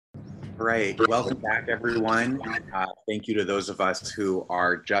All right, welcome back, everyone. Thank you to those of us who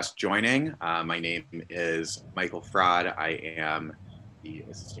are just joining. My name is Michael Fraud. I am the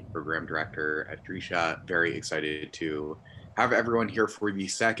Assistant Program Director at Drisha. Very excited to have everyone here for the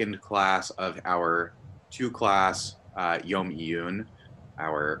second class of our two-class Yom Iyun,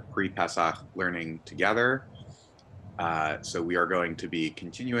 our pre-Pesach learning together. So we are going to be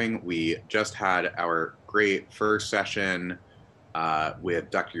continuing. We just had our great first session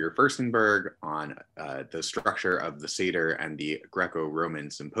with Dr. Furstenberg on the structure of the Seder and the Greco-Roman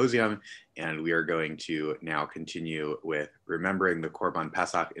Symposium. And we are going to now continue with remembering the Korban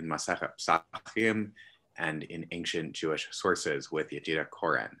Pesach in Masechet Pesachim and in ancient Jewish sources with Yedidah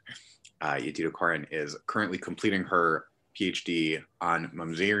Koren. Yedidah Koren is currently completing her PhD on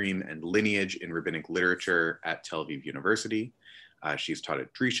Mamzerim and lineage in rabbinic literature at Tel Aviv University. She's taught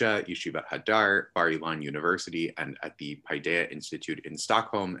at Drisha, Yeshivat Hadar, Bar Ilan University, and at the Paideia Institute in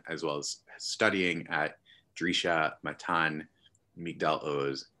Stockholm, as well as studying at Drisha, Matan, Migdal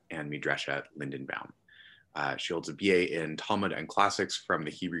Oz, and Midreshet Lindenbaum. She holds a BA in Talmud and Classics from the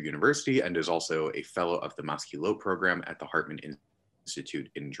Hebrew University and is also a fellow of the Maskilot program at the Hartman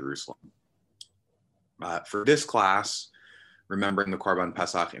Institute in Jerusalem. For this class, remembering the Korban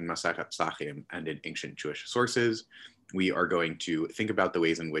Pesach in Masechet Pesachim and in ancient Jewish sources, we are going to think about the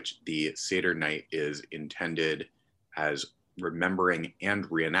ways in which the Seder night is intended as remembering and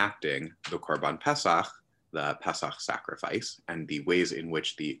reenacting the Korban Pesach, the Pesach sacrifice, and the ways in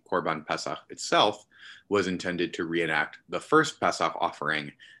which the Korban Pesach itself was intended to reenact the first Pesach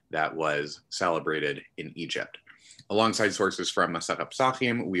offering that was celebrated in Egypt. Alongside sources from Masechet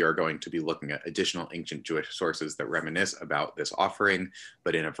Pesachim, we are going to be looking at additional ancient Jewish sources that reminisce about this offering,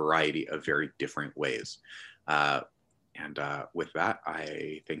 but in a variety of very different ways. With that,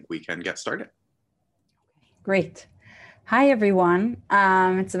 I think we can get started. Great. Hi, everyone.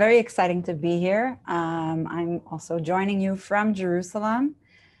 It's very exciting to be here. I'm also joining you from Jerusalem.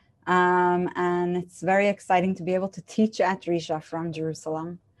 And it's very exciting to be able to teach at Drisha from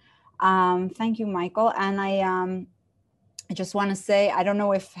Jerusalem. Thank you, Michael. And I just want to say, I don't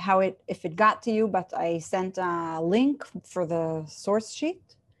know if it got to you, but I sent a link for the source sheet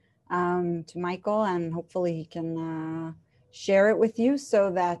to Michael, and hopefully he can share it with you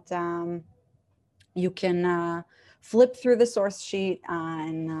so that you can flip through the source sheet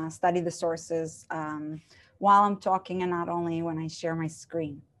and study the sources while I'm talking and not only when I share my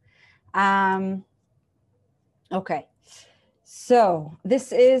screen. Okay, so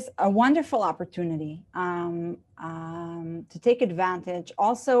this is a wonderful opportunity to take advantage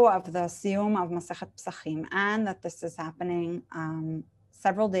also of the Siyum of Masechet Pesachim, and that this is happening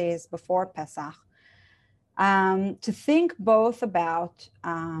several days before Pesach, to think both about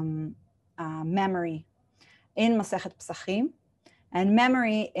memory in Masechet Pesachim and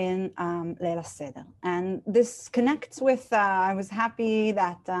memory in Leil Seder. And this connects with, I was happy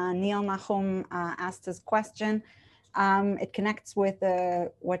that Neil Nachum asked his question. It connects with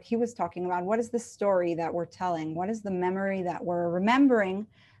what he was talking about. What is the story that we're telling? What is the memory that we're remembering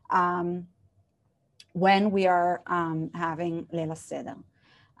when we are having Leil Seder?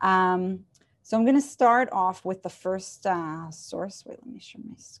 So I'm going to start off with the first source. Wait, let me share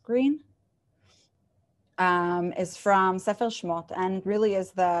my screen. Is from Sefer Shmot, and really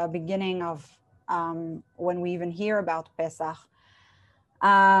is the beginning of when we even hear about Pesach.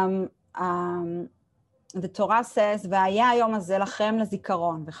 The Torah says, והיה היום הזה לכם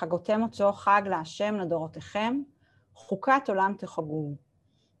לזיכרון, וחגותם אותו חג להשם לדורותיכם, חוקת עולם תחגו.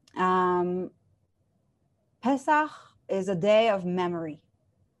 Pesach is a day of memory.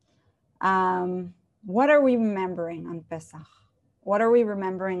 What are we remembering on Pesach? What are we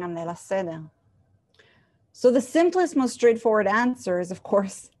remembering on Leil Seder? So the simplest, most straightforward answer is, of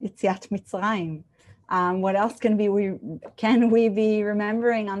course, Yetziat Mitzrayim. What else can we be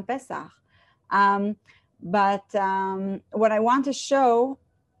remembering on Pesach? But what I want to show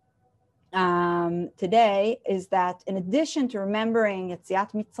today is that in addition to remembering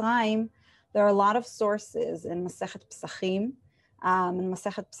Yetziat Mitzrayim, there are a lot of sources in Masechet Pesachim, in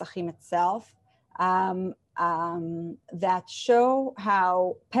Masechet Pesachim itself, that show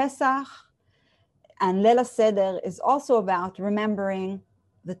how Pesach and Leil Seder is also about remembering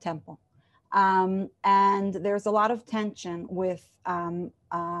the temple. And there's a lot of tension with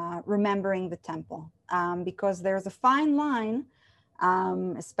remembering the temple, because there's a fine line,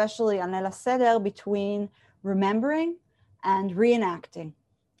 especially on Leil Seder, between remembering and reenacting.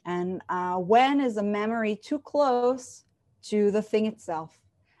 And when is a memory too close to the thing itself?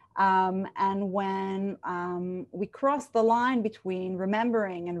 And when we cross the line between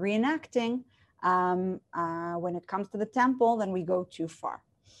remembering and reenacting, when it comes to the temple, then we go too far.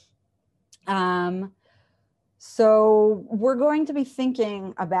 So we're going to be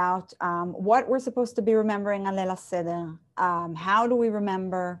thinking about what we're supposed to be remembering on Leil Seder. How do we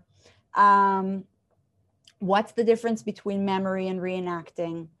remember? What's the difference between memory and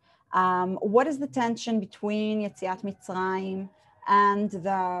reenacting? What is the tension between Yetziat Mitzrayim and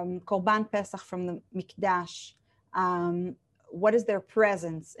the Korban Pesach from the Mikdash? What is their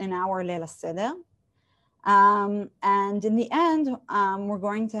presence in our Leil Seder? And in the end, we're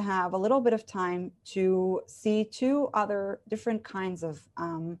going to have a little bit of time to see two other different kinds of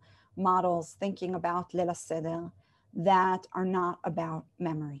models thinking about Leil Seder that are not about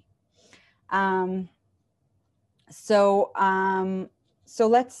memory. So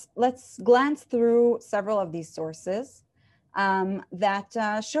let's glance through several of these sources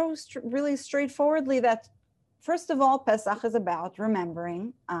that show really straightforwardly that, first of all, Pesach is about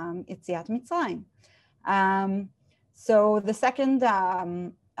remembering Yetziat Mitzrayim. So the second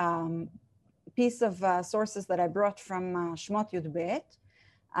piece of sources that I brought from Shmot Yud Bet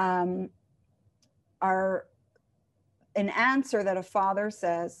are an answer that a father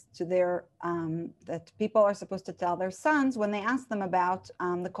says to their, that people are supposed to tell their sons when they ask them about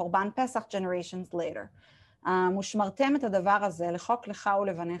the Korban Pesach generations later. ושמרתם את הדבר הזה לחוק לך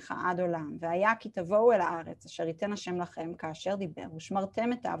ולבניך עד עולם, והיה כי תבואו אל הארץ אשר ייתן השם לכם כאשר דיבר,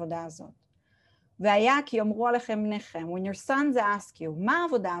 ושמרתם את העבודה הזאת. והיה כי יאמרו עליכם בניכם, when your sons ask you, מה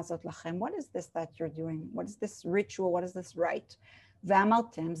העבודה הזאת לכם? What is this that you're doing? What is this ritual? What is this rite?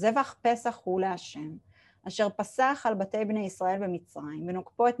 ואמרתם, זבח פסח הוא להשם, אשר פסח על בתי בני ישראל במצרים,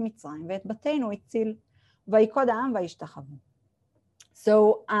 ונוקפו את מצרים, ואת בתינו הציל, ויקוד העם וישתחוו.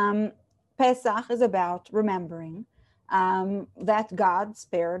 So Pesach is about remembering that God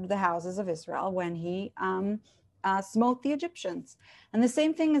spared the houses of Israel when he smote the Egyptians. And the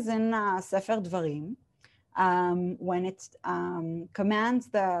same thing is in Sefer Dvarim, when it commands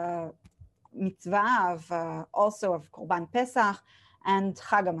the mitzvah of also of Korban Pesach and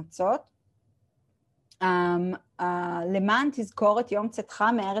Chag HaMatzot, למען תזכור את יום צאתך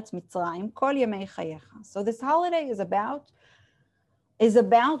מארץ מצרים כל ימי חייך. So this holiday is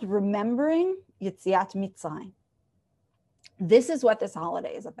about remembering Yetziat Mitzrayim. This is what this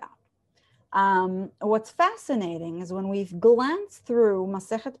holiday is about. What's fascinating is when we've glanced through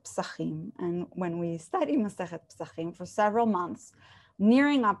Masechet Pesachim, and when we study Masechet Pesachim for several months,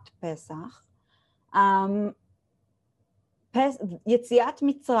 nearing up to Pesach, Yetziat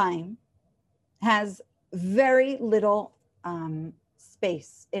Mitzrayim has very little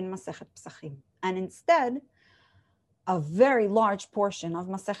space in Masechet Pesachim, and instead, a very large portion of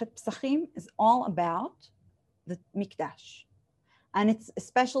Masechet Pesachim is all about the Mikdash. And it's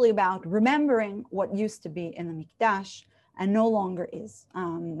especially about remembering what used to be in the Mikdash and no longer is.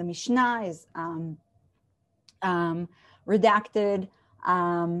 The Mishnah is redacted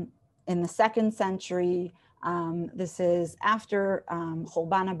in the 2nd century. This is after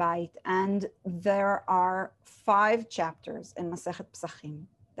Churban HaBayit, and there are 5 chapters in Masechet Pesachim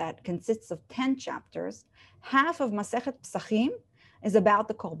that consists of 10 chapters. Half of Masechet Pesachim is about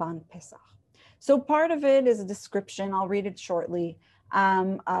the Korban Pesach. So part of it is a description, I'll read it shortly,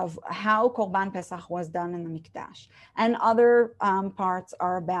 of how Korban Pesach was done in the Mikdash. And other parts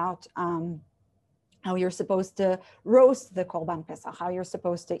are about how you're supposed to roast the Korban Pesach, how you're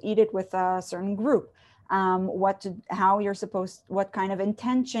supposed to eat it with a certain group, what kind of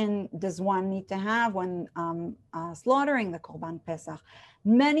intention does one need to have when slaughtering the Korban Pesach.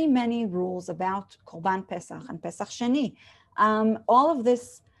 Many, many rules about Korban Pesach and Pesach Sheni. All of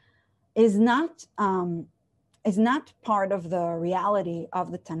this is not part of the reality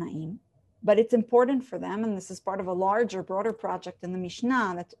of the Tanaim, but it's important for them, and this is part of a larger, broader project in the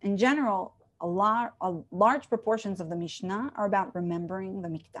Mishnah that, in general, large proportions of the Mishnah are about remembering the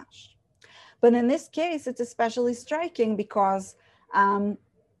Mikdash. But in this case, it's especially striking because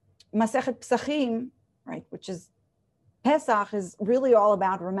Masechet Pesachim, right, which is Pesach, is really all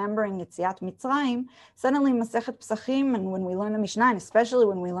about remembering Yetziat Mitzrayim. Suddenly Masechet Pesachim, and when we learn the Mishnah, and especially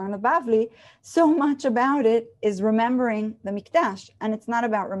when we learn the Bavli, so much about it is remembering the Mikdash, and it's not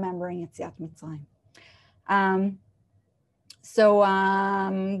about remembering Yetziat Mitzrayim. So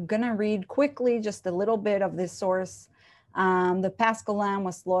I'm going to read quickly just a little bit of this source. The Paschal Lamb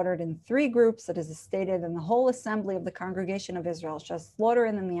was slaughtered in 3 groups. It is stated in the whole assembly of the congregation of Israel shall slaughter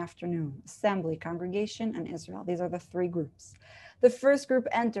it in the afternoon. Assembly, congregation, and Israel. These are the 3 groups. The first group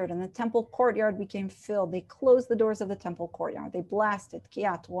entered, and the temple courtyard became filled. They closed the doors of the temple courtyard. They blasted,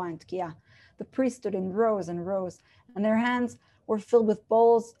 Tkiah, Tuah, and Tkiah. The priests stood in rows and rows, and their hands were filled with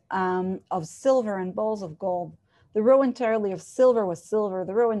bowls of silver and bowls of gold. The row entirely of silver was silver.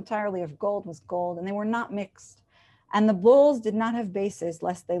 The row entirely of gold was gold, and they were not mixed. and the bulls did not have bases,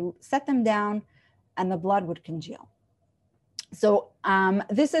 lest they set them down and the blood would congeal. So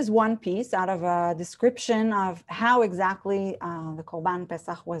this is one piece out of a description of how exactly the Korban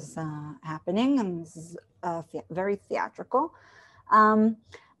Pesach was happening, and this is very theatrical.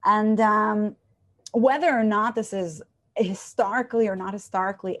 Whether or not this is historically or not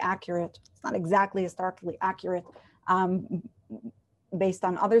historically accurate, it's not exactly historically accurate based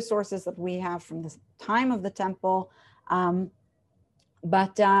on other sources that we have from the time of the temple,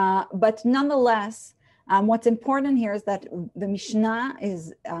 but nonetheless, what's important here is that the Mishnah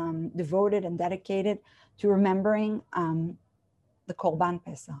is devoted and dedicated to remembering the Korban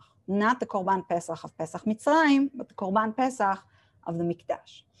Pesach, not the Korban Pesach of Pesach Mitzrayim, but the Korban Pesach of the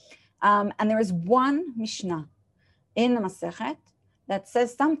Mikdash. And there is one Mishnah in the Masechet that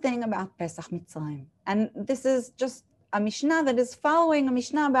says something about Pesach Mitzrayim. And this is just a Mishnah that is following a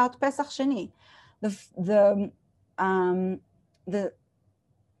Mishnah about Pesach Sheni.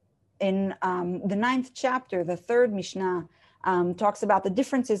 In the 9th chapter, the 3rd Mishnah talks about the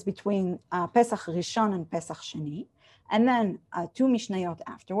differences between Pesach Rishon and Pesach Sheni, and then 2 Mishnayot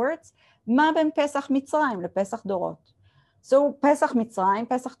afterwards, Ma ben Pesach Mitzrayim le Pesach Dorot. So Pesach Mitzrayim,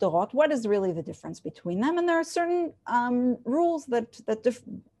 Pesach Dorot, what is really the difference between them? And there are certain rules that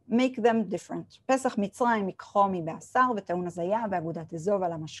make them different. Pesach Mitzrayim יקחו מבעשר וטעון הזיה ועבודת אזוב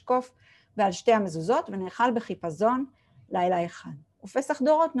על המשקוף ועל שתי המזוזות ונאכל בחיפזון לילה אחד. ופסח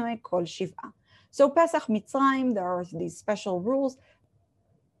דורות נוהג כל שבעה. So Pesach Mitzrayim, there are these special rules.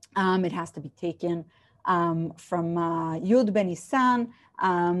 It has to be taken from Yud Ben Nisan.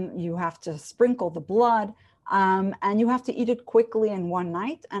 You have to sprinkle the blood, and you have to eat it quickly in one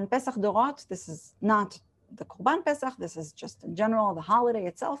night. And Pesach Dorot, this is not the Korban Pesach, this is just in general the holiday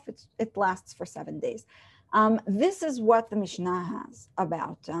itself. It lasts for 7 days. This is what the Mishnah has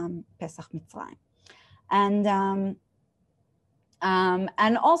about Pesach Mitzrayim.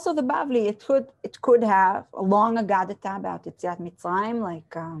 And also the Bavli, it could have a long Agadita about Yetziat Mitzrayim,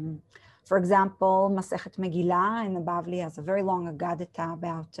 like for example, Masechet Megillah in the Bavli has a very long Agadita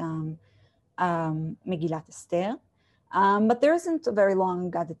about Megillat Esther. But there isn't a very long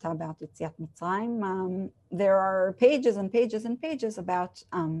Agadita about Yetziat Mitzrayim. There are pages and pages and pages about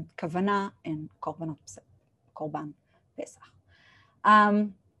Kavanah and Korban Pesach.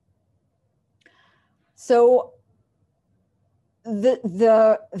 So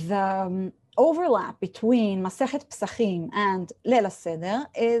the overlap between Masechet Pesachim and Leil Seder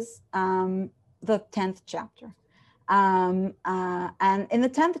is the 10th chapter. And in the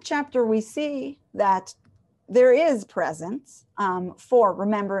 10th chapter, we see that there is presence for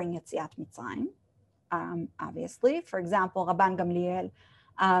remembering Yetziat Mitzrayim, obviously. For example, Rabban Gamliel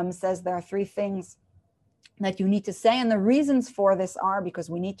says there are 3 things that you need to say, and the reasons for this are because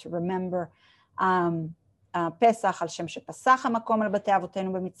we need to remember Pesach al Shem shepasach hamakom al batei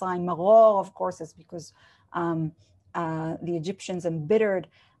avotenu b'Mitzrayim. Maror, of course, is because the Egyptians embittered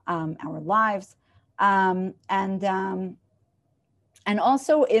our lives, and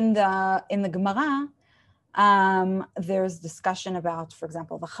also in the Gemara, there's discussion about, for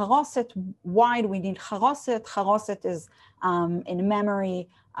example, the charoset. Why do we need charoset? Charoset is in memory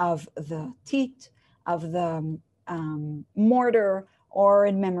of the teat, of the mortar, or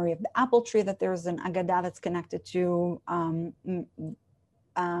in memory of the apple tree, that there's an Agadah that's connected to the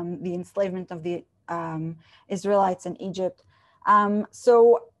enslavement of the Israelites in Egypt. So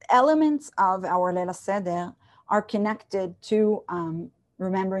elements of our Leil Seder are connected to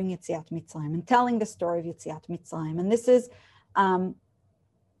remembering Yetziat Mitzrayim and telling the story of Yetziat Mitzrayim. And this is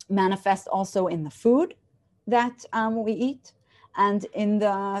manifest also in the food that we eat and in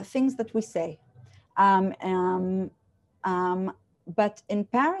the things that we say. But in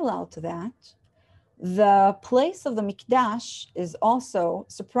parallel to that, the place of the Mikdash is also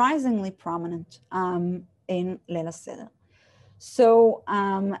surprisingly prominent in Leil Seder. So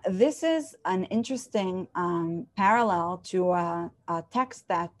this is an interesting parallel to a text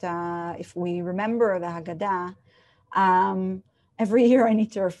that, if we remember the Haggadah, every year I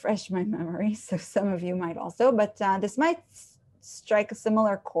need to refresh my memory, so some of you might also, but this might strike a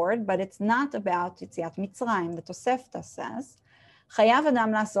similar chord, but it's not about Yetziat Mitzrayim. The Tosefta says, חייב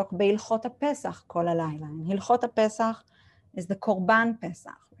אדם לעסוק בהלכות הפסח כל הלילה. And הלכות הפסח is the Korban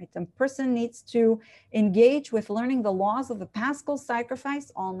Pesach, right? A person needs to engage with learning the laws of the Paschal sacrifice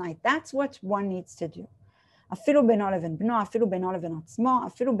all night. That's what one needs to do. אפילו בינו לבין בנו, אפילו בינו לבין עצמו,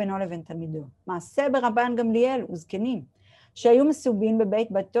 אפילו בינו לבין תלמידו. מעשה ברבן גמליאל וזקנים, שהיו מסובין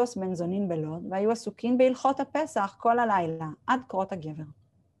בבית בתוס בן זונין בלוד, והיו עסוקים בהלכות הפסח כל הלילה, עד קרות הגבר.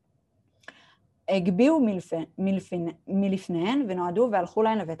 הגביאו מלפניהן ונועדו והלכו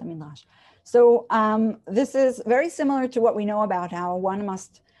להן לבית המדרש. So this is very similar to what we know about how one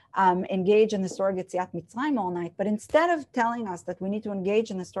must engage in the story of Yetziat Mitzrayim all night. But instead of telling us that we need to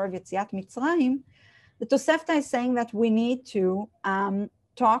engage in the story of Yetziat Mitzrayim, the Tosefta is saying that we need to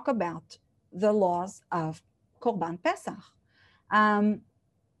talk about the laws of Korban Pesach.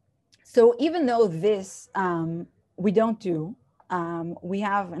 So even though this we don't do, we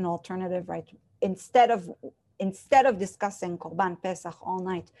have an alternative, right? Instead of discussing Korban Pesach all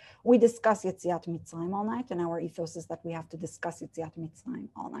night, we discuss Yetziat Mitzrayim all night, and our ethos is that we have to discuss Yetziat Mitzrayim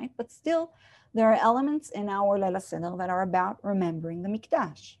all night. But still, there are elements in our Leil HaSeder that are about remembering the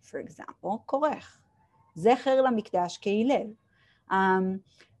Mikdash. For example, Korech, Zecher LaMikdash Ke'ilel.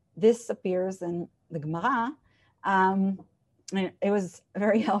 This appears in the Gemara. It was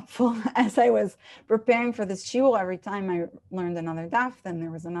very helpful as I was preparing for this shiur. Every time I learned another daf, then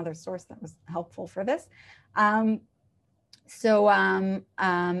there was another source that was helpful for this.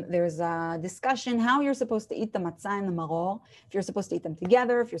 There's a discussion how you're supposed to eat the matzah and the maror, if you're supposed to eat them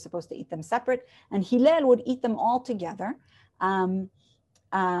together, if you're supposed to eat them separate. And Hillel would eat them all together. And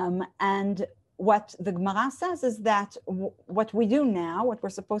what the Gemara says is that what we do now, what we're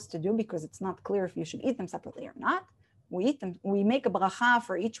supposed to do, because it's not clear if you should eat them separately or not, we eat them, we make a bracha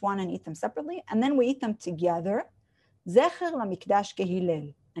for each one and eat them separately, and then we eat them together. Zecher LaMikdash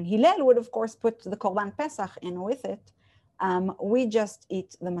Ke'Hillel. And Hillel would, of course, put the Korban Pesach in with it. We just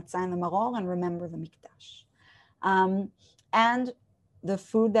eat the matzah and the maror and remember the Mikdash. And the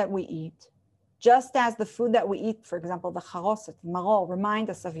food that we eat, just as the food that we eat, for example, the charoset, the maror, remind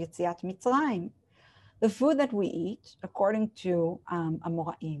us of Yetziat Mitzrayim. The food that we eat, according to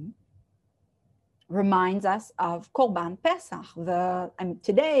Amoraim, reminds us of Korban Pesach.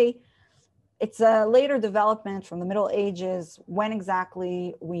 Today, it's a later development from the Middle Ages, when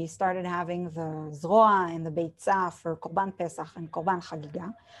exactly we started having the zroa and the beitzah for Korban Pesach and Korban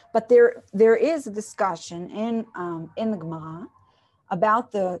Chagiga. But there is a discussion in the Gemara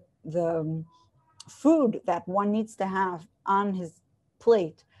about the food that one needs to have on his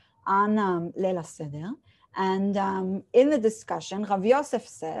plate on Leil HaSeder. And in the discussion, Rav Yosef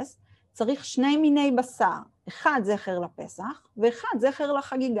says, צריך שני מיני בשר, אחד זכר לפסח ואחד זכר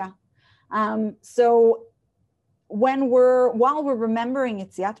לחגיגה. So while we're remembering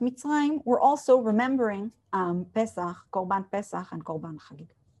Yetziat Mitzrayim, we're also remembering Pesach, Korban Pesach, and Korban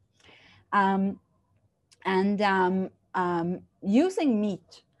Chagiga. Using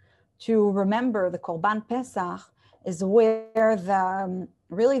meat to remember the Korban Pesach is where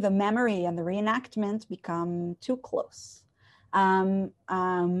really the memory and the reenactment become too close.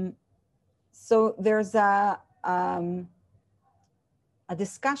 So there's a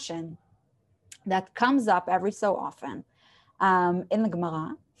discussion that comes up every so often in the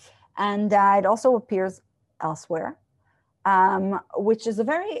Gemara, and it also appears elsewhere, which is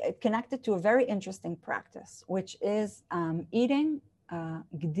connected to a very interesting practice, which is eating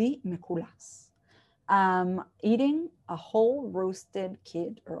gdi mekulas, eating a whole roasted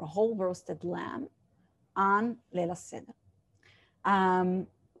kid or a whole roasted lamb on Leil HaSeder.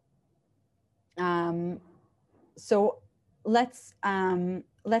 So let's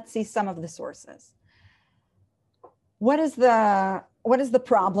see some of the sources. What is the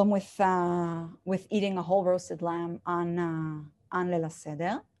problem with eating a whole roasted lamb on Leil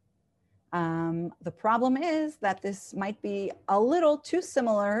HaSeder? The problem is that this might be a little too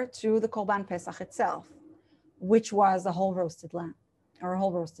similar to the Korban Pesach itself, which was a whole roasted lamb or a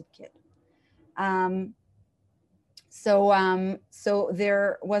whole roasted kid. So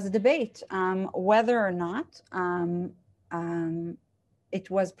there was a debate whether or not it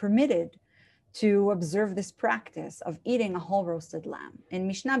was permitted to observe this practice of eating a whole roasted lamb. In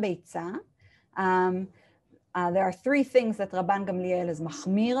Mishnah Beitzah, there are three things that Rabban Gamliel is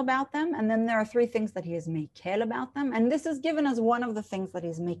machmir about them, and then there are three things that he is mekel about them, and this is given as one of the things that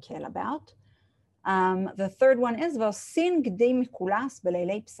he's mekel about. The third one is v'osin gdei mikulas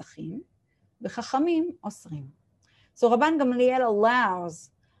beleilei pesachim v'chachamim osrim. So Rabban Gamliel allows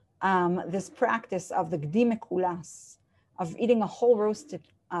this practice of the gdi mekulas, of eating a whole roasted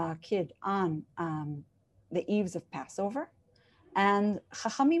kid on the eves of Passover, and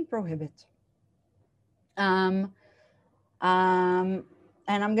Chachamim prohibit. And I'm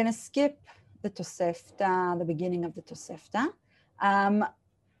going to skip the Tosefta, the beginning of the Tosefta.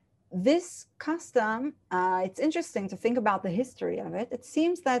 This custom, it's interesting to think about the history of it. It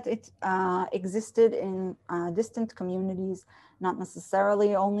seems that it existed in distant communities, not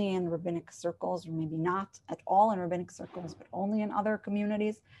necessarily only in rabbinic circles, or maybe not at all in rabbinic circles, but only in other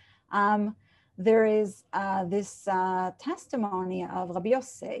communities. There is this testimony of Rabbi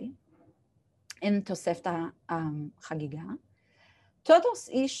Yosei in Tosefta Chagiga, תודוס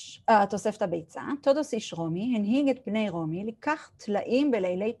איש, תוספת הביצה, תודוס איש רומי, הנהיג את בני רומי, לקח טלאים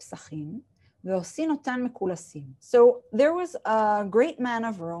בלילי פסחים, ועושין אותן מקולסים. So there was a great man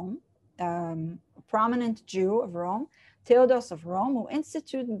of Rome, a prominent Jew of Rome, Theodos of Rome, who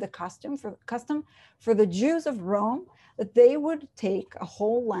instituted the custom for the Jews of Rome that they would take a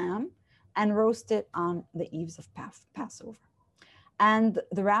whole lamb and roast it on the eves of Passover. And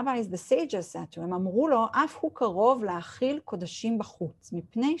the rabbis, the sages, said to him, אמרו לו, אף הוא קרוב להאכיל קודשים בחוץ,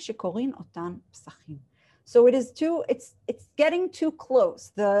 מפני שקוראים אותן פסחים. So it's getting too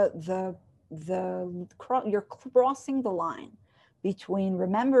close. You're crossing the line between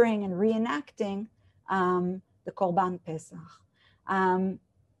remembering and reenacting the Korban Pesach. And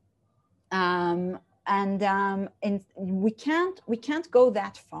we can't go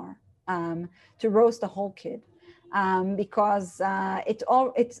that far to roast a whole kid. Because it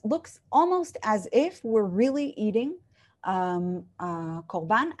looks almost as if we're really eating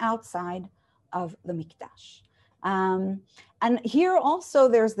korban outside of the mikdash. And here also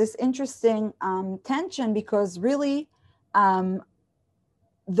there's this interesting tension, because really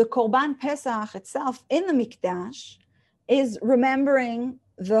the Korban Pesach itself in the mikdash is remembering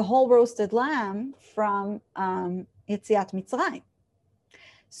the whole roasted lamb from Yetziat Mitzrayim.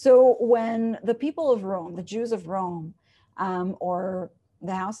 So when the people of Rome, the Jews of Rome, or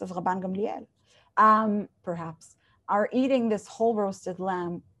the house of Rabban Gamliel, perhaps, are eating this whole roasted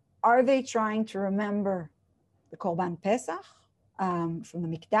lamb, are they trying to remember the Korban Pesach from the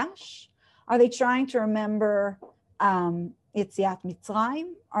Mikdash? Are they trying to remember Yetziat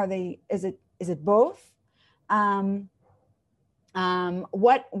Mitzrayim? Is it both?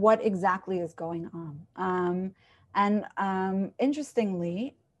 What exactly is going on? And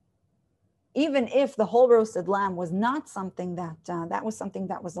interestingly, even if the whole roasted lamb was not something that was something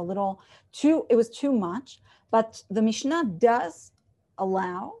that was a little too, it was too much, but the Mishnah does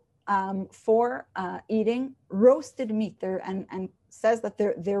allow for eating roasted meat there, and says that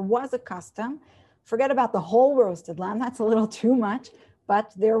there was a custom. Forget about the whole roasted lamb, that's a little too much,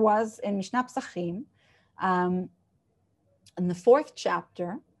 but there was in Mishnah Pesachim, in the 4th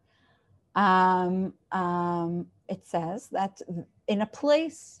chapter, it says that in a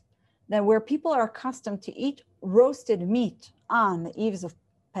place that where people are accustomed to eat roasted meat on the eves of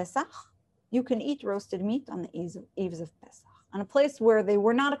Pesach, you can eat roasted meat on the eves of Pesach. On a place where they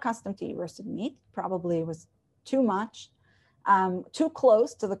were not accustomed to eat roasted meat, probably it was too much, too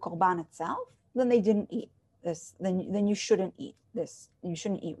close to the Korban itself, then they didn't eat this. Then you shouldn't eat this. You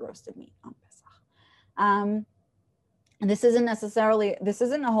shouldn't eat roasted meat on Pesach. And this isn't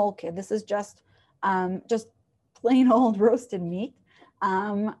a whole kid. This is just plain old roasted meat.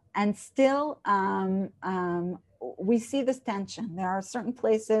 And still, we see this tension. There are certain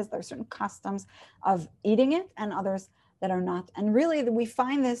places, there are certain customs of eating it, and others that are not. And really, we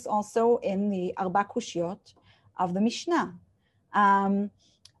find this also in the Arba Kushiyot of the Mishnah.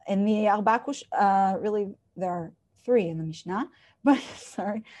 In the Arba really, there are 3 in the Mishnah, but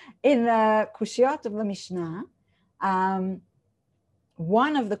sorry, in the Kushiyot of the Mishnah,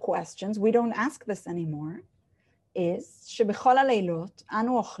 one of the questions, we don't ask this anymore, is שבכל הלילות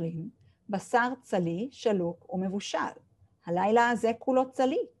אנו אוכלים בשר צלי, שלוק ומבושל. הלילה הזה כולו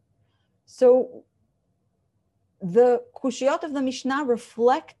צלי. So the kushiyot of the Mishnah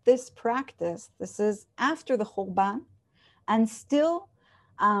reflect this practice. This is after the Churban, and still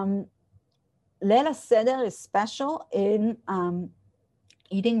Leil Seder is special in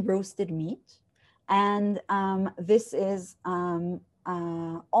eating roasted meat, and this is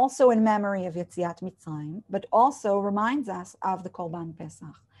also in memory of Yetziat Mitzrayim, but also reminds us of the Korban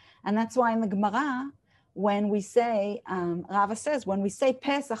Pesach. And that's why in the Gemara, when we say, Rava says, when we say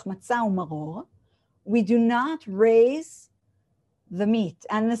Pesach, Matzah, Umaror, we do not raise the meat.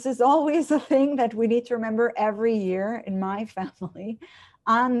 And this is always a thing that we need to remember every year in my family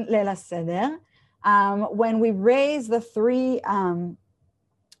on Leil Seder. When we raise the 3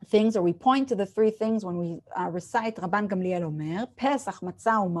 things, or we point to the 3 things when we recite Rabban Gamliel Omer, Pesach,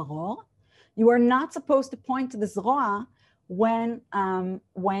 Matzah, Umaror, you are not supposed to point to the Zroa when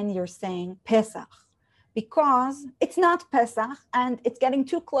you're saying Pesach, because it's not Pesach and it's getting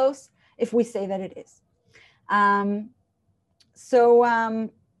too close if we say that it is.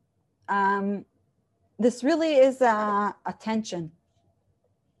 This really is a tension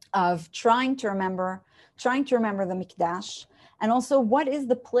of trying to remember the Mikdash. And also, what is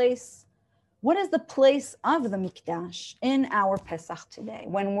the place of the Mikdash in our Pesach today?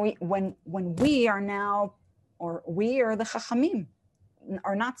 When we are now, or we or the Chachamim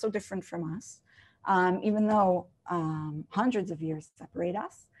are not so different from us, even though hundreds of years separate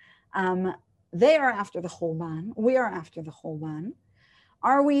us. They are after the Churban, we are after the Churban.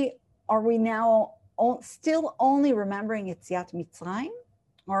 Are we now still only remembering Yetziat Mitzrayim,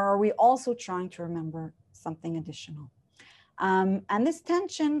 or are we also trying to remember something additional? And this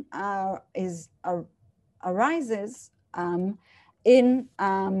tension arises in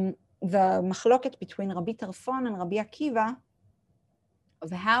the machloket between Rabbi Tarfon and Rabbi Akiva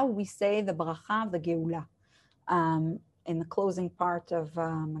of how we say the bracha of the Geula in the closing part of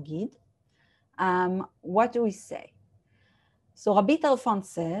Magid. What do we say? So Rabbi Tarfon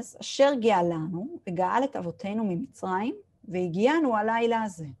says, אשר גאלנו וגאל את אבותינו ממצרים והגיענו הלילה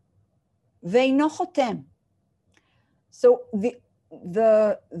הזה ואינו חותם. So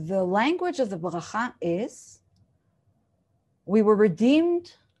the language of the bracha is, we were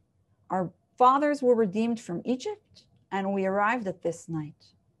redeemed, our fathers were redeemed from Egypt, and we arrived at this night.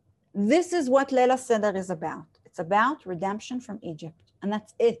 This is what Leil Seder is about. It's about redemption from Egypt, and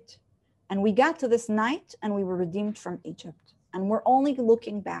that's it. And we got to this night, and we were redeemed from Egypt. And we're only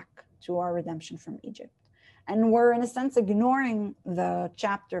looking back to our redemption from Egypt. And we're, in a sense, ignoring the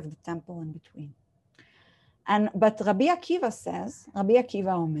chapter of the temple in between. But Rabbi Akiva says, Rabbi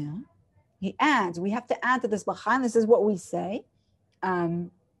Akiva Omer, he adds, we have to add to this bracha, and this is what we say,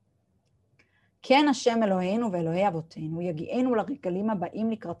 כן השם אלוהינו ואלוהי אבותינו, יגיענו לרגלים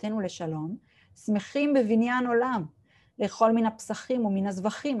הבאים לקראתנו לשלום, שמחים בבניין עולם, לאכול מן הפסחים ומן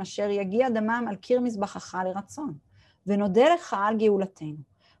הזבחים, אשר יגיע דמם על קיר מזבחך לרצון, ונודה לך על גאולתנו.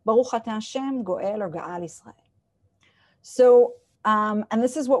 ברוך אתה השם, גואל או גאל ישראל. So, and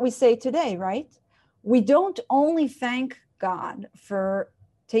this is what we say today, right? We don't only thank God for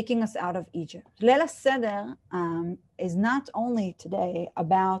taking us out of Egypt. Leil Seder is not only today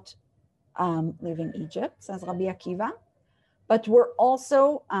about leaving Egypt, says Rabbi Akiva, but we're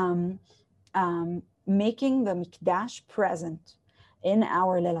also making the Mikdash present in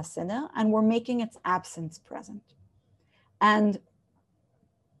our Leil Seder, and we're making its absence present. And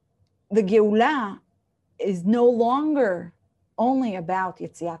the Geula is no longer only about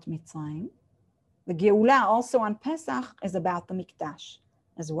Yetziat Mitzrayim. The Geula also on Pesach is about the Mikdash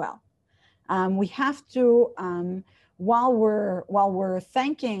as well. We have to, while we're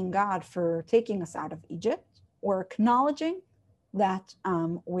thanking God for taking us out of Egypt, we're acknowledging that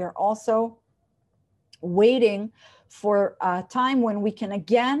we're also waiting for a time when we can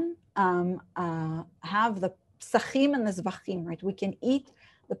again have the Pesachim and the Zvachim, right? We can eat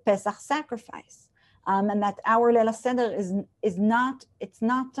the Pesach sacrifice. And that our Leil Seder is not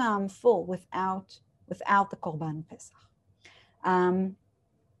full without the Korban Pesach.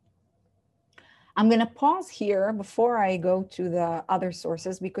 I'm going to pause here before I go to the other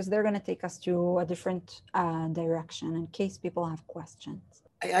sources, because they're going to take us to a different direction in case people have questions.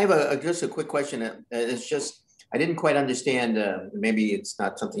 I have just a quick question. It's just, I didn't quite understand, maybe it's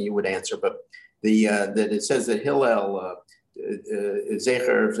not something you would answer, but that it says that Hillel,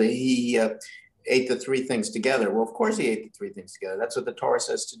 Zecher, he ate the three things together. Well, of course he ate the three things together. That's what the Torah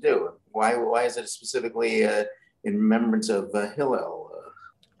says to do. Why is it specifically in remembrance of Hillel?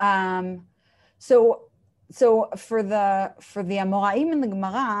 So for the Amoraim in the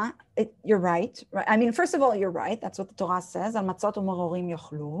Gemara, you're right. I mean, first of all, you're right. That's what the Torah says. Al matzot u'marorim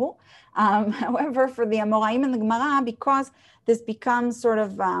yochlu. However, for the Amoraim in the Gemara, because this becomes sort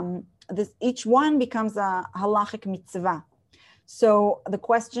of each one becomes a halachic mitzvah. So the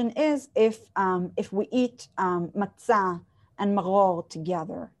question is, if we eat matzah and maror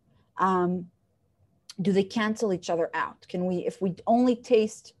together, do they cancel each other out? Can we, if we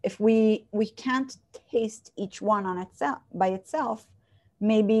can't taste each one on itself by itself,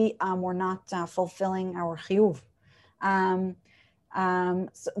 maybe we're not fulfilling our chiyuv.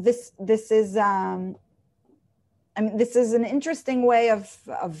 So this is this is an interesting way of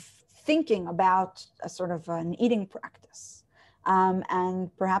thinking about a sort of an eating practice,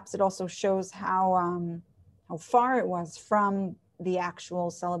 and perhaps it also shows how far it was from the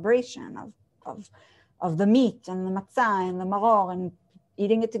actual celebration of the meat and the matzah and the maror and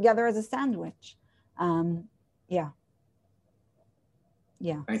eating it together as a sandwich.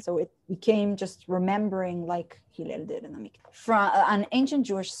 So it became just remembering like Hillel did in the Mikdash. From an ancient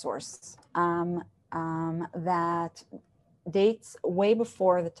Jewish source that dates way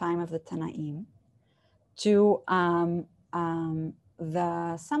before the time of the Tanaim to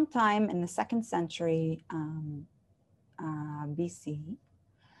sometime in the 2nd century BC,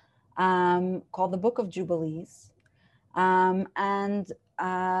 called the Book of Jubilees.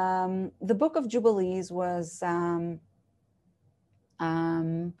 The Book of Jubilees was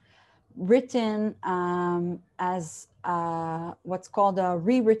written as what's called a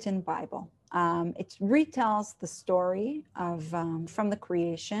rewritten Bible. It retells the story of from the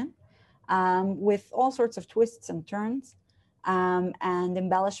creation with all sorts of twists and turns. and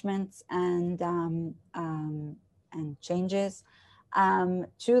embellishments and changes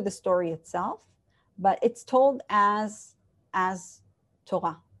to the story itself, but it's told as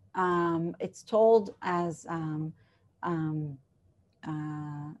Torah. It's told as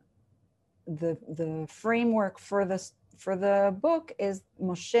the framework for the book is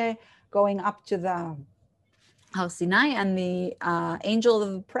Moshe going up to the Har Sinai and the angel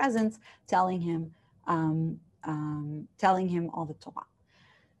of the presence telling him all the Torah.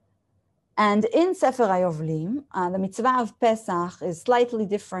 And in Sefer HaYovlim, the mitzvah of Pesach is slightly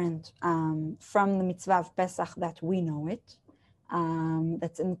different from the mitzvah of Pesach that we know it,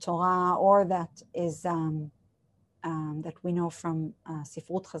 that's in the Torah, or that is that we know from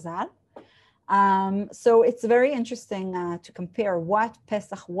Sifrut Chazal. So it's very interesting to compare what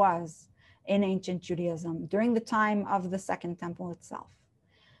Pesach was in ancient Judaism during the time of the Second Temple itself.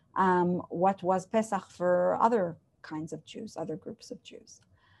 What was Pesach for other kinds of Jews, other groups of Jews.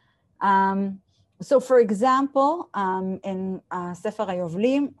 So for example, in Sefer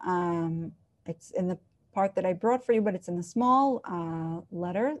HaYovlim, it's in the part that I brought for you, but it's in the small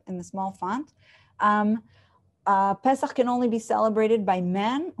letter, in the small font. Pesach can only be celebrated by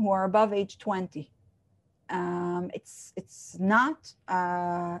men who are above age 20. It's not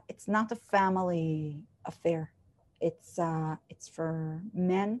a family affair. It's for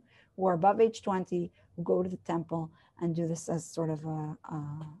men who are above age 20 who go to the temple and do this as sort of a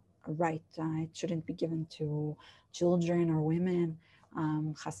right. It shouldn't be given to children or women,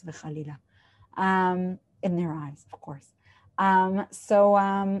 chas v'chalila, in their eyes, of course.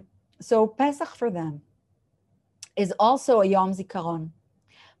 So Pesach for them is also a Yom Zikaron,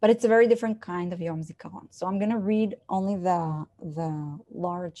 but it's a very different kind of Yom Zikaron. So I'm going to read only the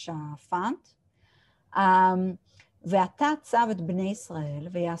large font. ואתה צב את בני ישראל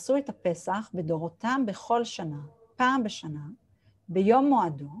ויעשו את הפסח בדורותם בכל שנה, פעם בשנה, ביום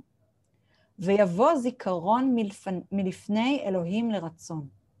מועדו, ויבוא זיכרון מלפני אלוהים לרצון.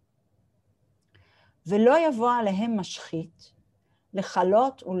 ולא יבוא עליהם משחית,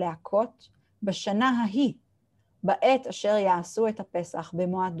 לחלות ולהכות בשנה ההיא, בעת אשר יעשו את הפסח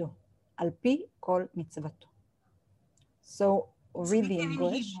במועדו, על פי כל מצוותו. So read the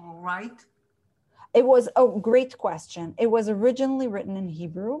English. Hebrew, right? It was a great question. It was originally written in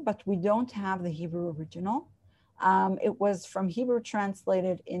Hebrew, but we don't have the Hebrew original. It was from Hebrew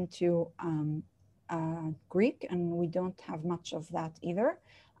translated into Greek, and we don't have much of that either.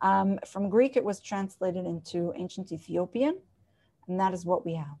 From Greek, it was translated into ancient Ethiopian, and that is what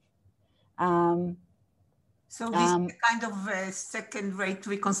we have. So this is a kind of second-rate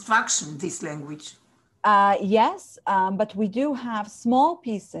reconstruction, this language. Yes, but we do have small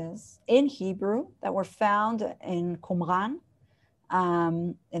pieces in Hebrew that were found in Qumran,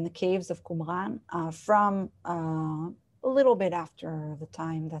 in the caves of Qumran, from a little bit after the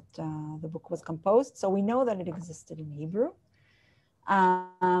time that the book was composed. So we know that it existed in Hebrew.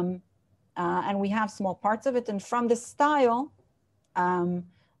 And we have small parts of it. And from this style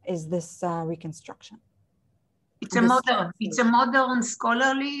is this reconstruction. It's a modern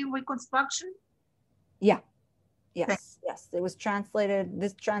scholarly reconstruction? Yeah. Yes. It was translated.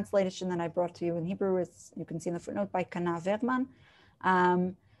 This translation that I brought to you in Hebrew is, you can see in the footnote, by Kana Verdman.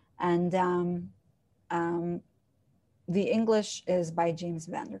 The English is by James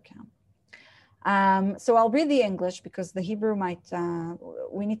Vanderkam. So I'll read the English because the Hebrew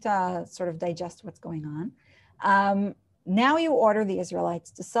we need to sort of digest what's going on. Now you order the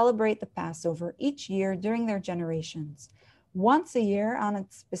Israelites to celebrate the Passover each year during their generations, once a year on a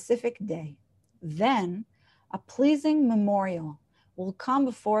specific day. Then a pleasing memorial will come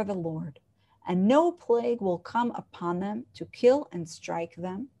before the Lord, and no plague will come upon them to kill and strike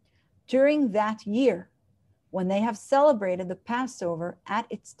them during that year when they have celebrated the Passover at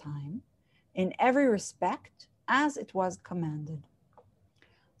its time, in every respect as it was commanded.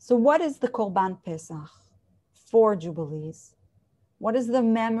 So what is the Korban Pesach for Jubilees? What is the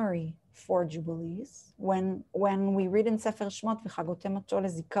memory for Jubilees? When we read in Sefer Shmot, v'chagotem oto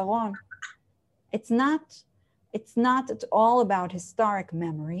lezikaron, it's not at all about historic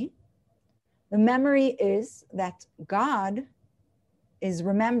memory. The memory is that God is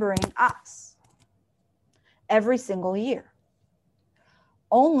remembering us every single year.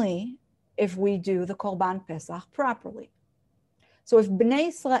 Only if we do the Korban Pesach properly. So if Bnei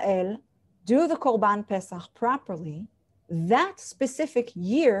Israel do the Korban Pesach properly, that specific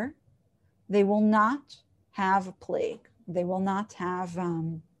year, they will not have a plague. They will not have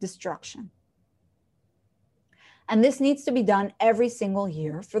destruction. And this needs to be done every single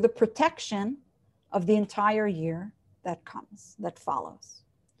year for the protection of the entire year that comes, that follows.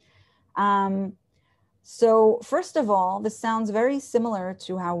 So first of all, this sounds very similar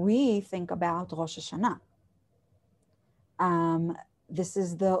to how we think about Rosh Hashanah. This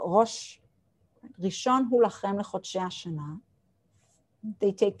is the Rosh Rishon hu lachem lechodshei hashana.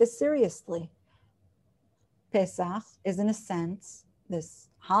 They take this seriously. Pesach is, in a sense, this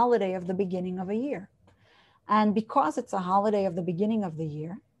holiday of the beginning of a year. And because it's a holiday of the beginning of the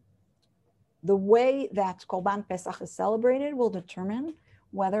year, the way that Korban Pesach is celebrated will determine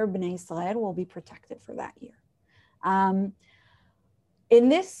whether Bnei Israel will be protected for that year. In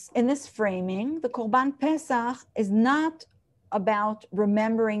this framing, the Korban Pesach is not about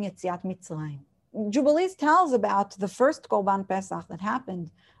remembering Yetziat Mitzrayim. Jubilees tells about the first Korban Pesach that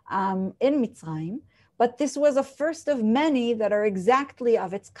happened in Mitzrayim, but this was a first of many that are exactly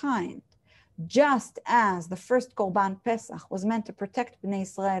of its kind. Just as the first Korban Pesach was meant to protect Bnei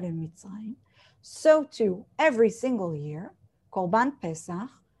Israel in Mitzrayim, so too, every single year, Korban Pesach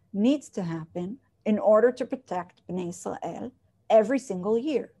needs to happen in order to protect Bnei Israel every single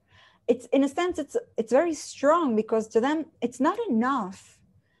year. It's, in a sense, it's very strong, because to them, it's not enough.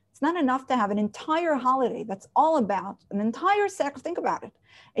 It's not enough to have an entire holiday that's all about an entire sacrifice. Think about it.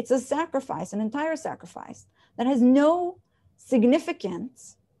 It's a sacrifice, an entire sacrifice that has no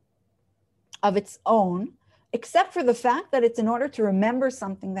significance of its own, except for the fact that it's in order to remember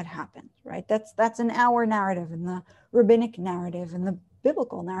something that happened, right? That's in our narrative, in the rabbinic narrative, in the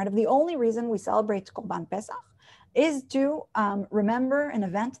biblical narrative. The only reason we celebrate Korban Pesach is to remember an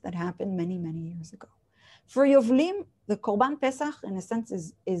event that happened many, many years ago. For Yovlim, the Korban Pesach, in a sense,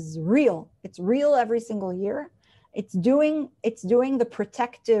 is real. It's real every single year. It's doing the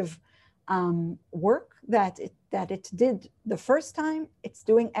protective work that it did the first time. It's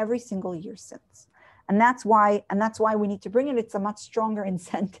doing every single year since. And that's why we need to bring it. It's a much stronger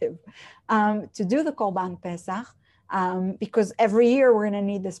incentive to do the Korban Pesach, because every year we're going to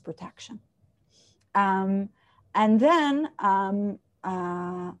need this protection. And then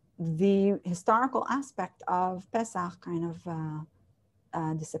the historical aspect of Pesach kind of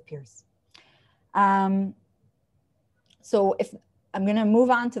disappears. So if I'm going to move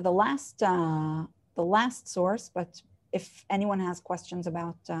on to the last source, but if anyone has questions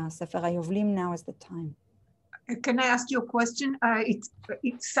about Sefer HaYovlim, now is the time. Can I ask you a question?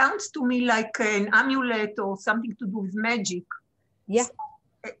 It sounds to me like an amulet or something to do with magic. Yeah. So,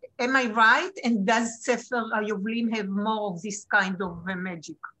 am I right? And does Sefer HaYovlim have more of this kind of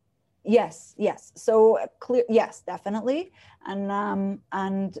magic? Yes. So clear. Yes, definitely. And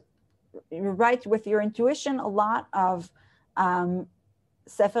you're right with your intuition. A lot of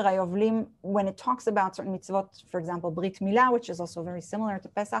Sefer HaYovlim, when it talks about certain mitzvot, for example, Brit Milah, which is also very similar to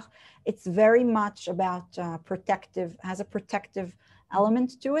Pesach, it's very much about has a protective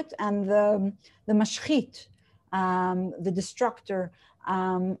element to it. And the mashchit, the destructor,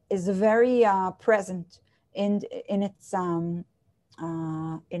 is very present in its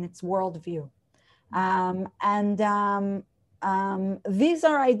worldview. These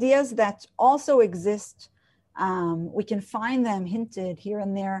are ideas that also exist. We can find them hinted here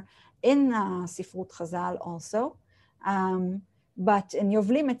and there in Sifrut Chazal also, but in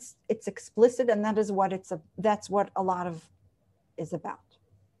Yovlim it's explicit, and that's what a lot of is about.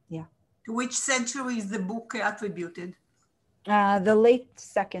 Yeah. To which century is the book attributed? The late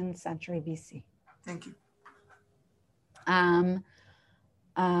 2nd century BC. Thank you.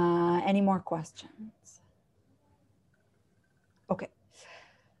 Any more questions? Okay.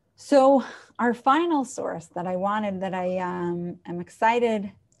 So our final source that I am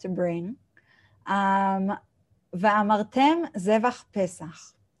excited to bring, Va'amartem Zevach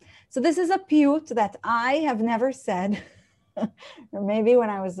Pesach. So this is a piyut that I have never said, or maybe when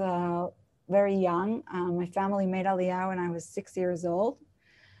I was very young. My family made Aliyah when I was 6 years old.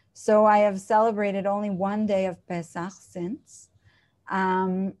 So I have celebrated only one day of Pesach since.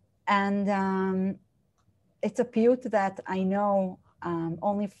 It's a piyut that I know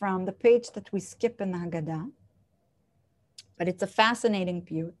only from the page that we skip in the Haggadah, but it's a fascinating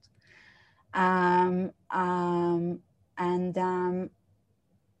piyut.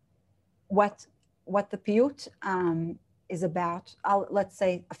 What the piyut is about, let's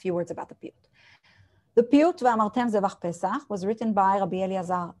say a few words about the piyut. The piyut V'amartem Zevach Pesach was written by Rabbi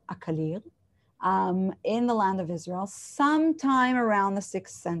Eliezer Akalir in the land of Israel sometime around the 6th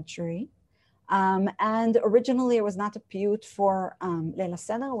century. And originally it was not a piyut for Leil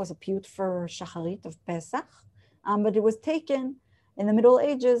Seder, it was a piyut for Shacharit of Pesach, but it was taken in the Middle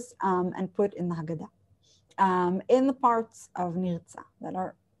Ages and put in the Haggadah, in the parts of Nirtzah that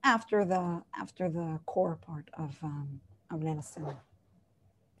are after the core part of Leil Seder.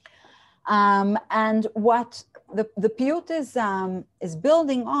 And what the piyut is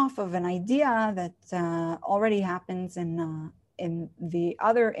building off of an idea that already happens in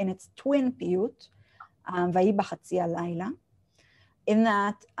its twin piyut, Vayi b'chatzi halayla, in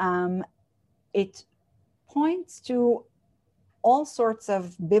that it points to all sorts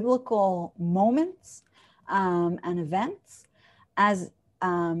of biblical moments and events as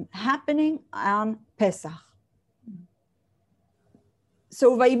happening on Pesach.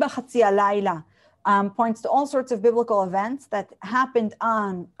 So Vayi b'chatzi halayla points to all sorts of biblical events that happened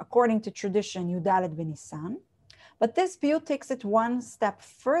on, according to tradition, Yudaled b'Nisan. But this piyut takes it one step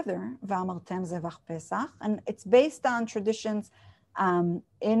further, V'amartem zevach Pesach, and it's based on traditions in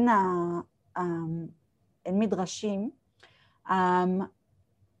Midrashim.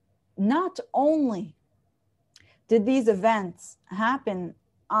 Not only did these events happen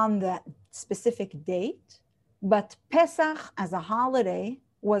on that specific date, but Pesach as a holiday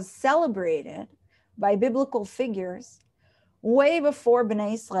was celebrated by biblical figures way before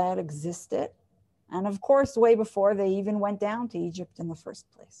Bnei Israel existed, and of course, way before they even went down to Egypt in the first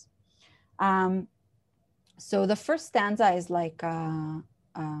place. So the first stanza is like,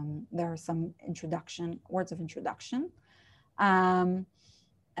 there are some words of introduction. I'll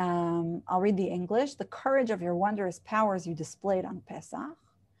read the English. The courage of your wondrous powers you displayed on Pesach.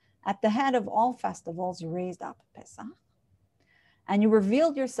 At the head of all festivals, you raised up Pesach. And you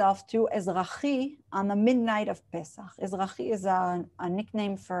revealed yourself to Ezrachi on the midnight of Pesach. Ezrachi is a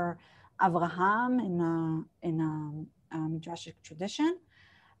nickname for Avraham in a Midrashic tradition.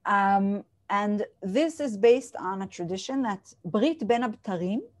 And this is based on a tradition that Brit Ben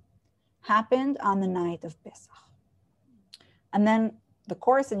Abtarim happened on the night of Pesach. And then the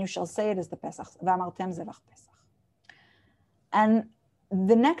chorus, and you shall say it, is the Pesach, V'amartem zevach Pesach. And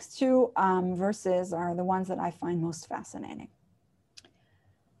the next two verses are the ones that I find most fascinating.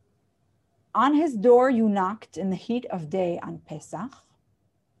 On his door you knocked in the heat of day on Pesach.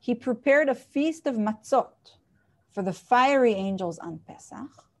 He prepared a feast of matzot for the fiery angels on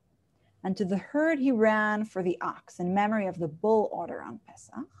Pesach. And to the herd he ran for the ox in memory of the bull order on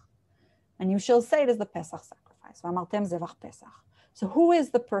Pesach. And you shall say it is the Pesach sacrifice. V'amartem zevach Pesach. So who is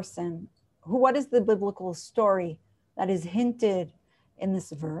the person, what is the biblical story that is hinted in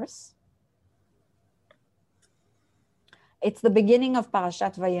this verse? It's the beginning of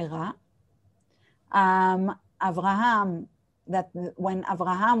Parashat Vayera. Avraham, that when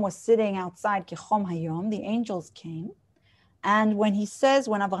Avraham was sitting outside Kechom Hayom, the angels came. And when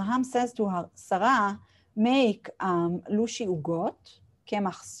Avraham says to Sarah, make lushi ugot,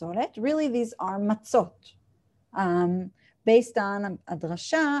 kemach solet, really these are matzot, based on a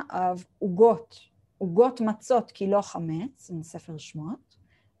drasha of ugot matzot ki lo chametz in Sefer Shmot.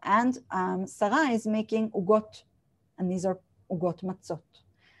 And Sarah is making ugot, and these are ugot matzot.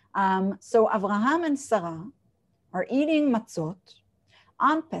 So Avraham and Sarah are eating matzot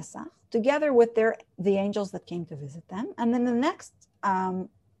on Pesach together with the angels that came to visit them. And then the next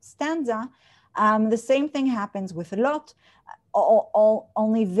stanza, the same thing happens with Lot,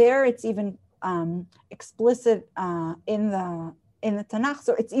 only there it's even explicit in the Tanakh.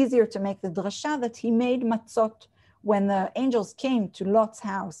 So it's easier to make the drasha that he made matzot when the angels came to Lot's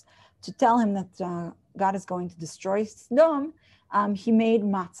house to tell him that God is going to destroy Sodom. He made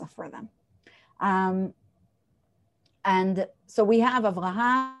matzah for them. And so we have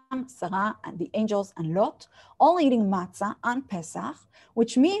Avraham, Sarah, and the angels and Lot all eating matzah on Pesach,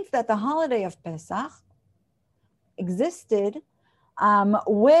 which means that the holiday of Pesach existed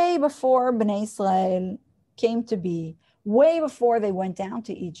way before Bnei Israel came to be, way before they went down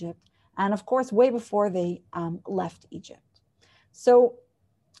to Egypt, and of course, way before they left Egypt. So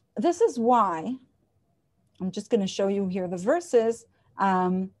this is why, I'm just going to show you here the verses,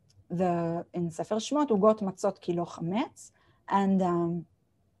 in Sefer Shmot, ugot matzot ki lo chametz, and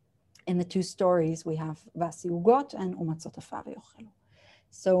in the two stories we have vasi ugot and umatzot afa veyochelu.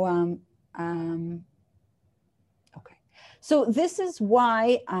 So, okay. So this is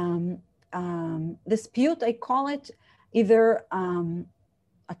why this piyut, I call it either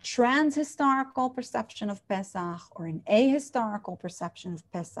a trans-historical perception of Pesach or an ahistorical perception of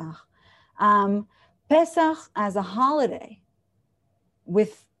Pesach. Pesach as a holiday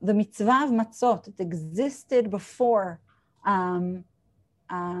with the mitzvah of matzot, it existed before Bnei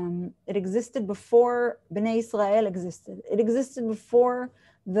Israel existed. It existed before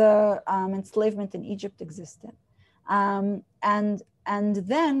the enslavement in Egypt existed. And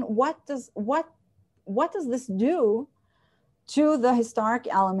then what does this do to the historic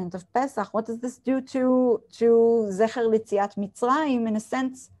element of Pesach? What does this do to Zecher L'Tziat Mitzrayim? In a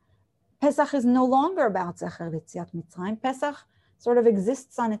sense, Pesach is no longer about Zecher L'Tziat Mitzrayim. Pesach sort of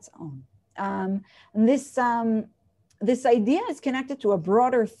exists on its own. And this idea is connected to a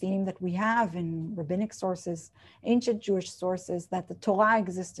broader theme that we have in rabbinic sources, ancient Jewish sources, that the Torah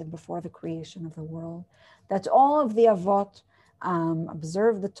existed before the creation of the world, that all of the Avot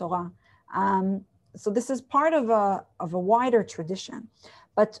observed the Torah. So this is part of a wider tradition.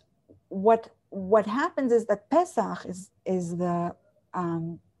 But what happens is that Pesach is the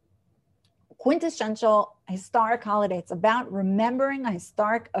quintessential historic holiday. It's about remembering a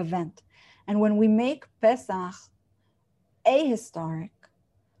historic event. And when we make Pesach ahistoric,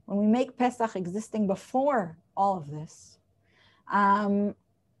 when we make Pesach existing before all of this, then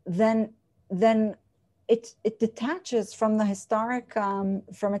it detaches from the historic,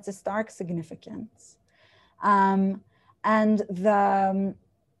 from its historic significance, and in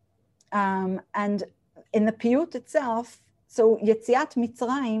the piyut itself. So Yetziat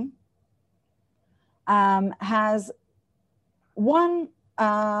Mitzrayim has one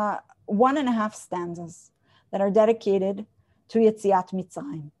and a half stanzas that are dedicated to Yetziat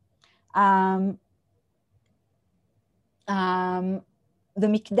Mitzrayim. The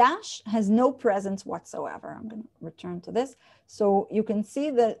Mikdash has no presence whatsoever. I'm going to return to this. So you can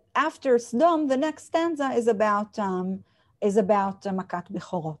see that after Sdom, the next stanza is about Makat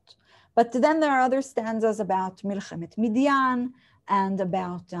Bechorot. But then there are other stanzas about Milchemet Midian and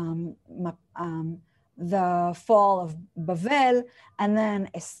about the fall of Bavel, and then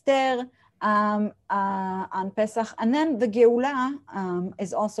Esther on Pesach, and then the Geula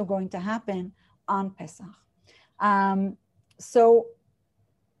is also going to happen on Pesach. So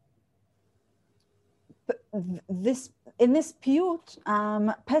in this piyut,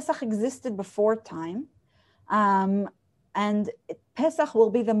 Pesach existed before time, and Pesach will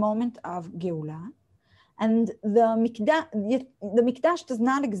be the moment of Geula, and the Mikdash does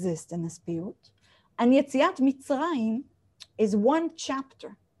not exist in this piyut, and Yetziat Mitzrayim is one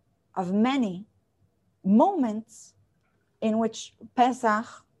chapter of many moments in which Pesach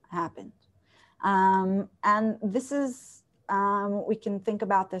happened. And this is, we can think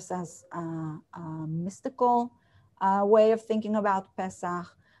about this as a mystical way of thinking about Pesach,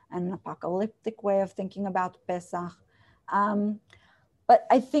 an apocalyptic way of thinking about Pesach. But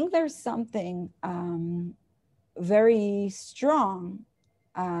I think there's something very strong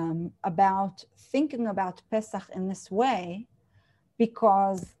about thinking about Pesach in this way,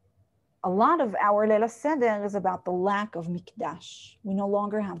 because a lot of our Leila Seder is about the lack of Mikdash. We no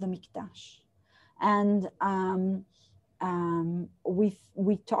longer have the Mikdash. And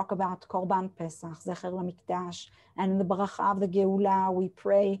we talk about Korban Pesach, Zecher LaMikdash, and in the Bracha of the Geula, we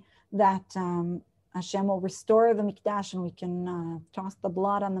pray that Hashem will restore the Mikdash and we can toss the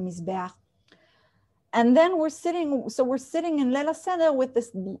blood on the Mizbeach. And then we're sitting in Leila Seder with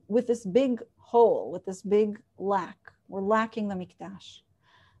this big hole, with this big lack. We're lacking the Mikdash.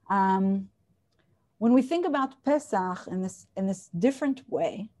 When we think about Pesach in this different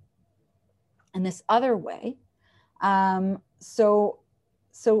way, in this other way, so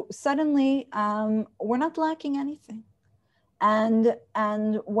suddenly we're not lacking anything, and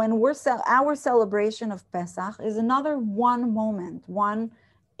when our celebration of Pesach is another one moment, one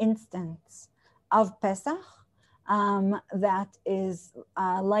instance of Pesach that is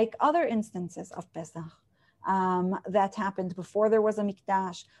like other instances of Pesach. That happened before there was a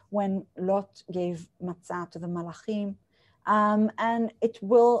Mikdash, when Lot gave matzah to the Malachim, and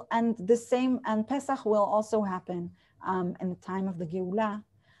Pesach will also happen in the time of the Geula,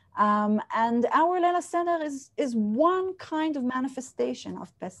 and our Leila Seder is one kind of manifestation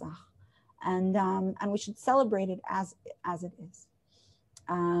of Pesach, and we should celebrate it as it is.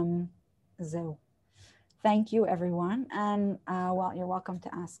 So, thank you, everyone, and well, you're welcome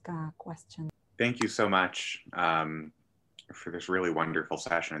to ask questions. Thank you so much for this really wonderful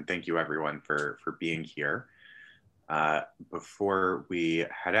session, and thank you everyone for being here. Before we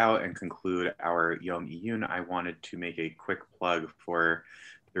head out and conclude our Yom Iyun, I wanted to make a quick plug for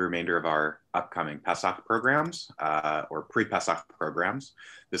the remainder of our upcoming Pesach programs, or pre-Pesach programs.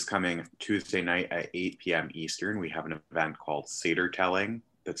 This coming Tuesday night at 8 p.m. Eastern, we have an event called Seder Telling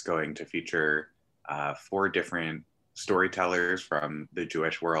that's going to feature 4 different storytellers from the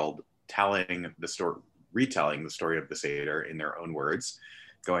Jewish world retelling the story of the Seder in their own words,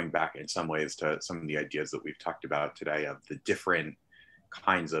 going back in some ways to some of the ideas that we've talked about today of the different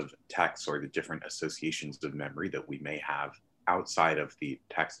kinds of texts or the different associations of memory that we may have outside of the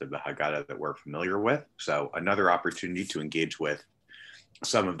text of the Haggadah that we're familiar with. So another opportunity to engage with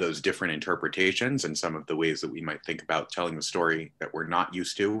some of those different interpretations and some of the ways that we might think about telling the story that we're not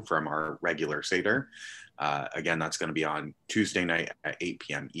used to from our regular Seder. Again, that's going to be on Tuesday night at 8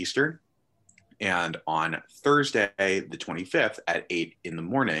 p.m. Eastern. And on Thursday, the 25th at 8 in the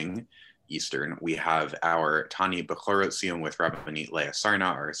morning, Eastern. We have our Tani Bechorot Siyum with Rabbanit Leah Sarna,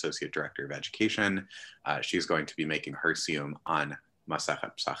 our Associate Director of Education. She's going to be making her Siyum on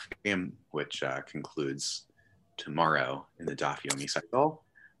Masechet Pesachim, which concludes tomorrow in the Daf Yomi cycle.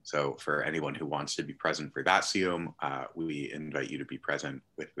 So for anyone who wants to be present for that Siyum, we invite you to be present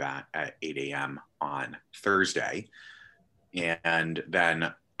with that at 8 a.m. on Thursday. And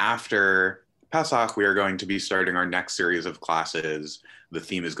then after Pesach, we are going to be starting our next series of classes. The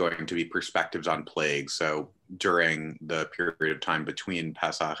theme is going to be perspectives on plague. So during the period of time between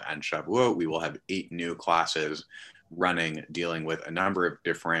Pesach and Shavuot, we will have 8 new classes running, dealing with a number of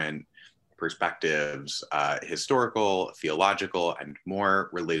different perspectives, historical, theological, and more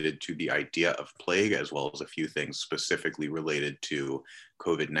related to the idea of plague, as well as a few things specifically related to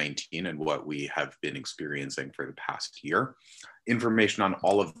COVID-19 and what we have been experiencing for the past year. Information on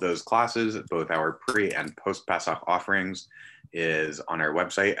all of those classes, both our pre and post-Pesach offerings, is on our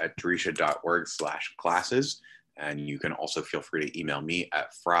website at drisha.org/classes. And you can also feel free to email me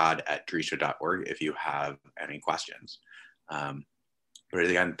at fraud@drisha.org if you have any questions. But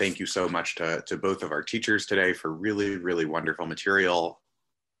again, thank you so much to both of our teachers today for really, really wonderful material,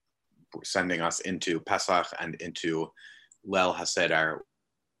 sending us into Pesach and into Leil HaSeder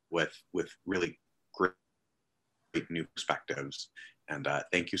with really great new perspectives. And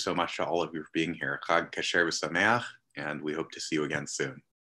thank you so much to all of you for being here. Chag Kasher V'Sameach, and we hope to see you again soon.